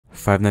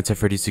Five Nights at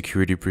Freddy's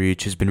Security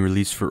Breach has been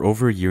released for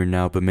over a year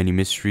now, but many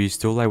mysteries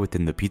still lie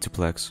within the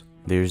Pizzaplex.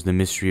 There's the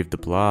mystery of the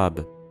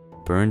Blob,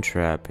 Burn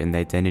Trap, and the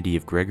identity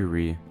of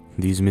Gregory.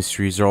 These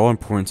mysteries are all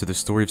important to the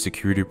story of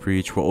Security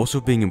Breach while also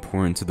being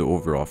important to the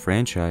overall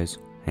franchise.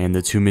 And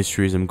the two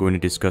mysteries I'm going to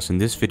discuss in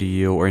this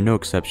video are no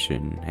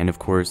exception, and of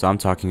course I'm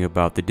talking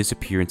about the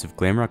disappearance of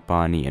Glamrock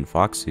Bonnie and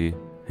Foxy.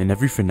 In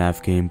every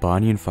Fnaf game,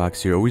 Bonnie and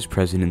Foxy are always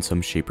present in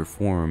some shape or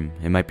form.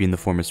 It might be in the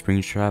form of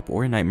Springtrap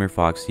or Nightmare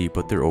Foxy,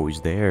 but they're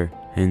always there.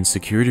 In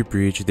Security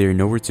Breach, they are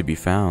nowhere to be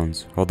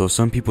found, although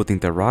some people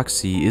think that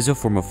Roxy is a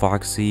form of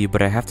Foxy,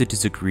 but I have to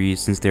disagree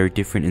since they are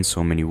different in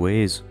so many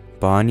ways.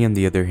 Bonnie, on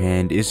the other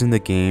hand, is in the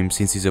game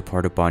since he's a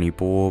part of Bonnie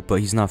Bowl, but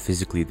he's not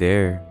physically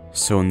there.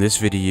 So in this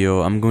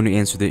video, I'm going to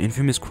answer the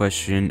infamous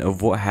question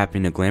of what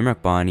happened to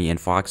Glamrock Bonnie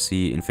and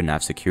Foxy in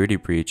Fnaf Security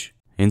Breach.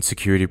 In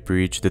Security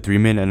Breach, the three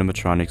main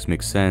animatronics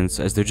make sense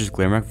as they're just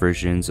Glamrock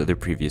versions of their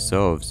previous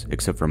selves,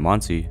 except for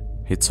Monty.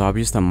 It's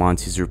obvious that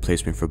Monty's a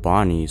replacement for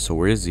Bonnie, so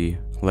where is he?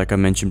 Like I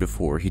mentioned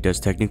before, he does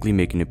technically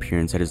make an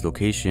appearance at his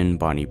location,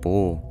 Bonnie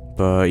Bowl.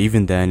 But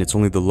even then, it's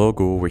only the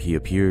logo where he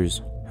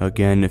appears.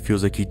 Again, it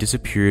feels like he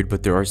disappeared,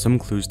 but there are some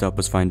clues to help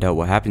us find out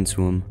what happened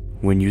to him.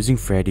 When using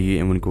Freddy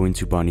and when going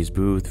to Bonnie's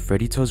booth,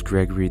 Freddy tells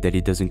Gregory that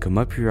he doesn't come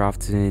up here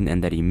often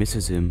and that he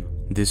misses him.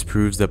 This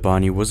proves that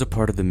Bonnie was a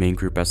part of the main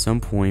group at some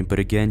point, but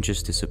again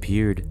just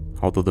disappeared.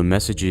 Although the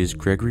messages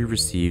Gregory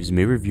receives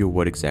may reveal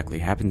what exactly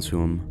happened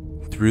to him.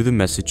 Through the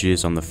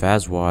messages on the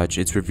Faz Watch,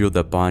 it's revealed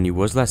that Bonnie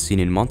was last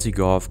seen in Monty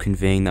Golf,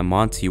 conveying that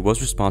Monty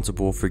was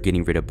responsible for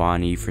getting rid of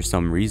Bonnie for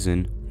some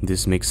reason.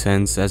 This makes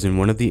sense as in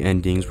one of the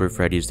endings where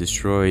Freddy is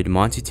destroyed,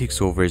 Monty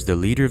takes over as the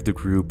leader of the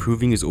group,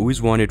 proving his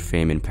always wanted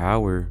fame and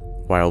power.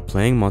 While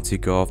playing Monty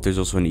Golf, there's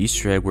also an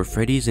Easter egg where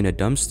Freddy is in a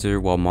dumpster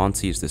while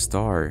Monty is the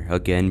star,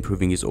 again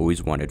proving his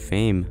always wanted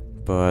fame.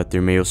 But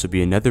there may also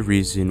be another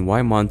reason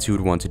why Monty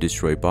would want to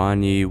destroy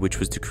Bonnie, which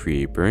was to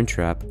create Burn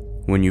Trap.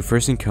 When you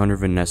first encounter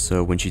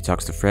Vanessa when she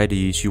talks to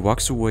Freddy, she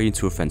walks away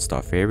into a fenced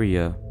off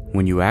area.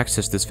 When you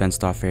access this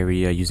fenced off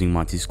area using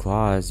Monty's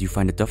claws, you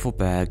find a duffel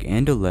bag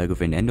and a leg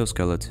of an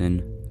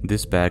endoskeleton.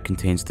 This bag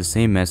contains the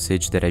same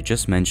message that I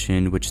just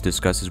mentioned, which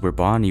discusses where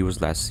Bonnie was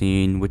last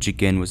seen, which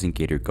again was in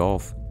Gator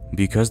Golf.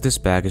 Because this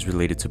bag is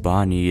related to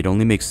Bonnie, it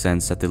only makes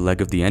sense that the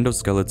leg of the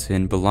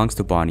endoskeleton belongs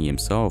to Bonnie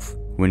himself.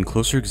 When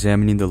closer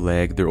examining the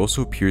leg, there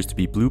also appears to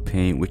be blue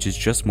paint, which is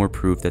just more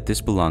proof that this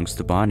belongs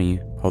to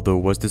Bonnie. Although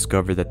it was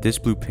discovered that this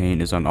blue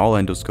paint is on all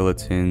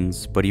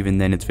endoskeletons, but even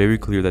then it's very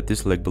clear that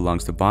this leg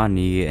belongs to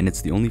Bonnie and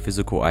it's the only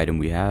physical item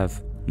we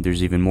have.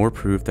 There's even more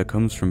proof that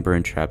comes from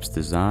Burn Trap's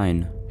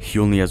design. He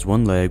only has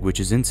one leg which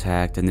is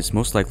intact, and this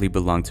most likely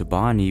belonged to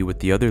Bonnie, with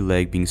the other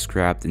leg being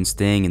scrapped and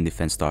staying in the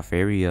fenced off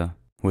area.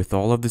 With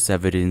all of this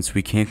evidence,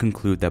 we can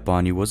conclude that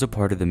Bonnie was a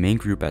part of the main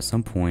group at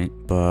some point,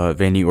 but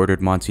Vanny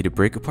ordered Monty to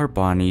break apart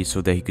Bonnie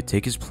so that he could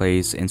take his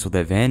place and so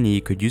that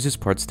Vanny could use his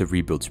parts to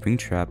rebuild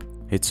Springtrap.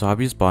 It's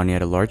obvious Bonnie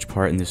had a large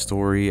part in the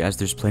story as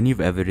there's plenty of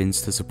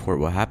evidence to support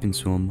what happened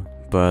to him,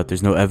 but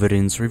there's no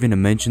evidence or even a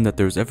mention that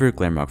there was ever a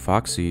Glamrock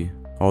Foxy.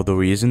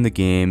 Although he is in the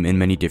game in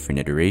many different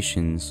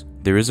iterations.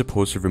 There is a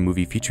poster of a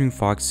movie featuring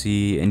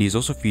Foxy, and he's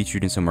also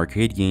featured in some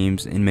arcade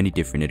games in many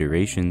different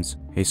iterations.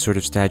 A sort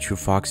of statue of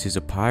Foxy as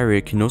a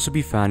pirate can also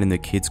be found in the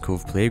Kids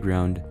Cove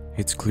playground.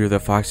 It's clear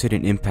that Foxy had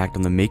an impact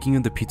on the making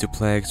of the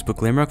Pizzaplex, but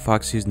Glamrock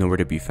Foxy is nowhere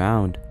to be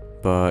found.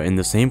 But in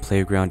the same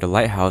playground, a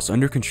lighthouse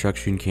under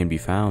construction can be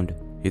found.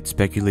 It's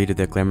speculated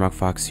that Glamrock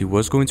Foxy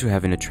was going to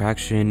have an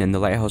attraction and the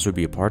lighthouse would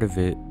be a part of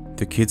it.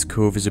 The Kids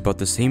Cove is about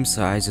the same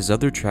size as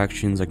other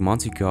attractions like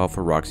Monty Golf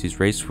or Roxy's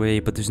Raceway,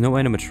 but there's no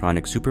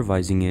animatronic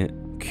supervising it.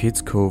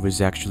 Kids Cove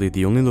is actually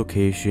the only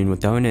location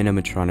without an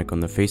animatronic on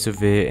the face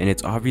of it, and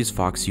it's obvious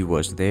Foxy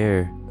was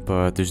there.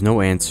 But there's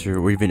no answer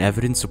or even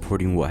evidence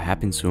supporting what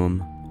happened to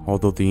him.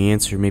 Although the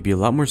answer may be a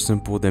lot more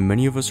simple than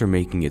many of us are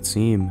making it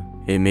seem.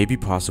 It may be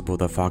possible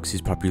that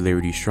Foxy's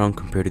popularity shrunk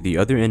compared to the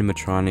other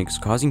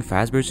animatronics, causing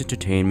Fazbear's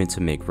Entertainment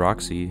to make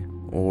Roxy.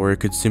 Or it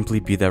could simply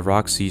be that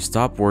Roxy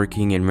stopped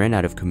working and ran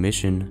out of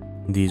commission.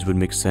 These would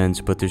make sense,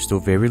 but there's still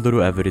very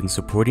little evidence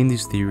supporting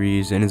these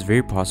theories, and it's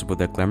very possible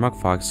that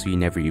Glamrock Foxy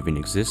never even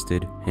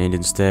existed, and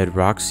instead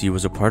Roxy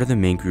was a part of the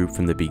main group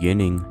from the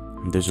beginning.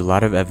 There's a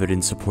lot of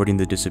evidence supporting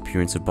the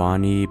disappearance of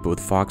Bonnie, but with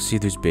Foxy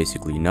there's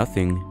basically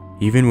nothing.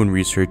 Even when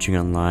researching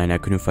online, I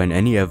couldn't find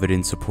any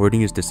evidence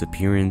supporting his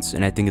disappearance,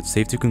 and I think it's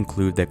safe to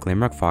conclude that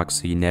Glamrock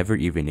Foxy never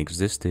even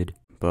existed.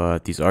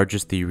 But these are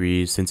just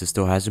theories since it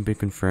still hasn't been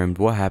confirmed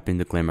what happened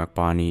to Glamrock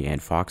Bonnie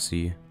and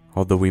Foxy.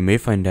 Although we may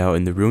find out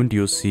in the Ruin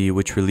DLC,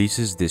 which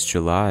releases this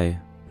July.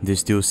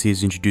 This DLC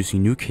is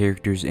introducing new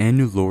characters and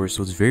new lore,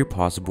 so it's very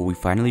possible we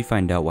finally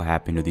find out what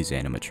happened to these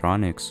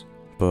animatronics.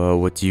 But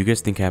what do you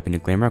guys think happened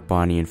to Glamrock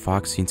Bonnie and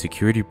Foxy in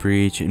Security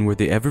Breach, and were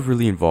they ever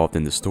really involved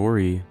in the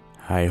story?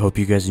 I hope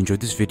you guys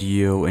enjoyed this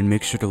video, and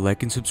make sure to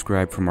like and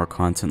subscribe for more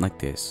content like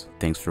this.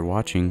 Thanks for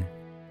watching.